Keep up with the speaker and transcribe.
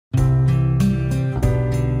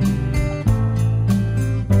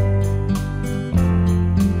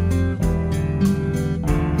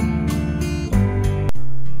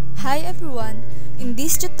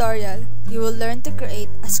tutorial, you will learn to create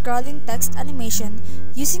a scrolling text animation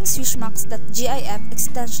using SwishMax.gif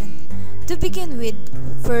extension. To begin with,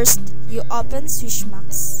 first you open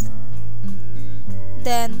SwishMax.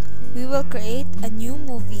 Then, we will create a new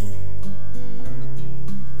movie.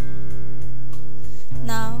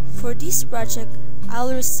 Now, for this project,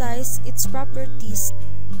 I'll resize its properties.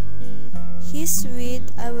 His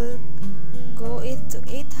width, I will go it to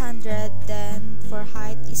 800, then for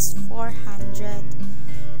height is 400.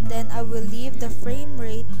 Then I will leave the frame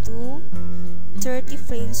rate to 30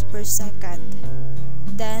 frames per second.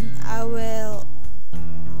 Then I will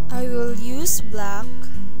use black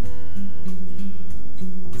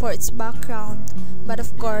for its background, but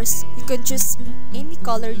of course you can choose any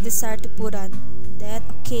color you desire to put on. Then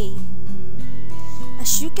OK.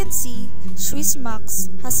 As you can see, SwishMax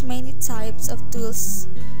has many types of tools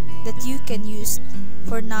that you can use.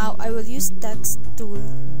 For now, I will use text tool.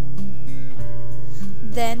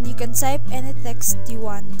 Then you can type any text you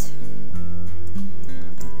want.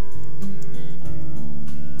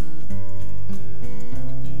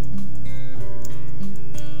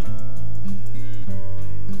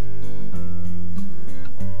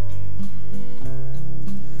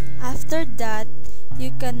 After that,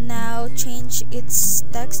 you can now change its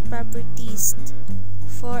text properties.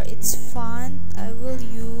 For its font, I will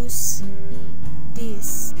use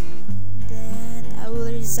this. Then I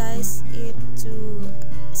will resize it to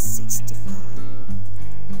 65.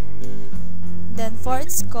 Then for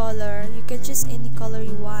its color, you can choose any color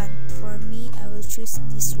you want. For me, I will choose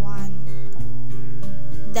this one.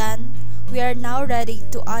 Then we are now ready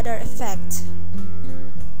to add our effect.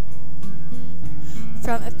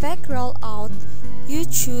 From effect rollout, you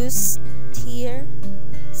choose here,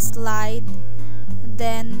 slide,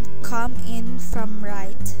 then come in from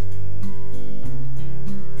right.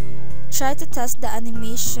 Try to test the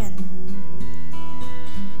animation.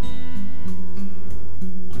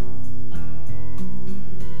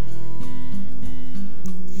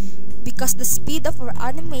 Because the speed of our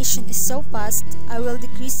animation is so fast, I will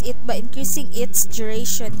decrease it by increasing its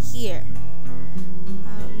duration here.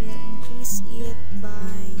 I will increase it by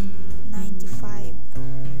 95.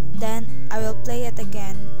 Then I will play it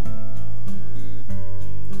again.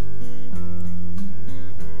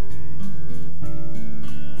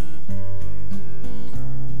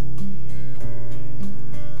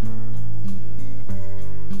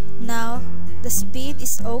 Now the speed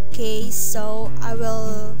is okay, so I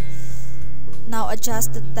will now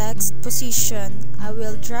adjust the text position. I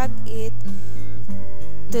will drag it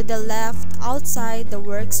to the left outside the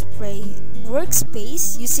workspace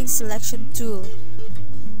using selection tool.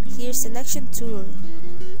 Here, selection tool.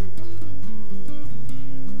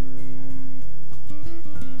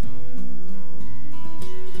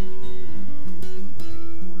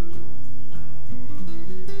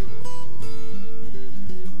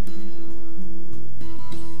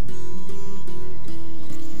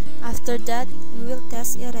 After that, we will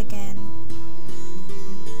test it again.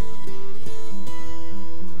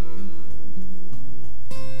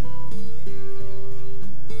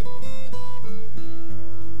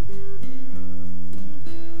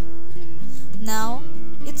 Now,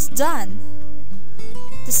 it's done.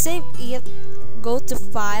 To save it, go to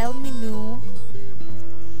File menu,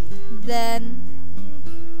 then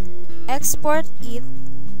export it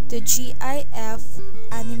to GIF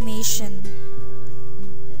animation.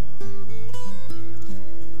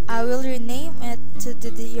 I will rename it to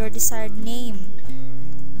your desired name.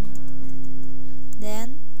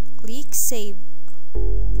 Then click Save.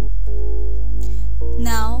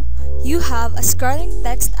 Now you have a scrolling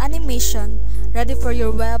text animation ready for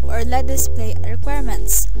your web or LED display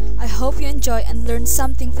requirements. I hope you enjoy and learn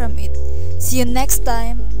something from it. See you next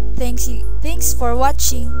time. Thanks for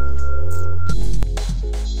watching.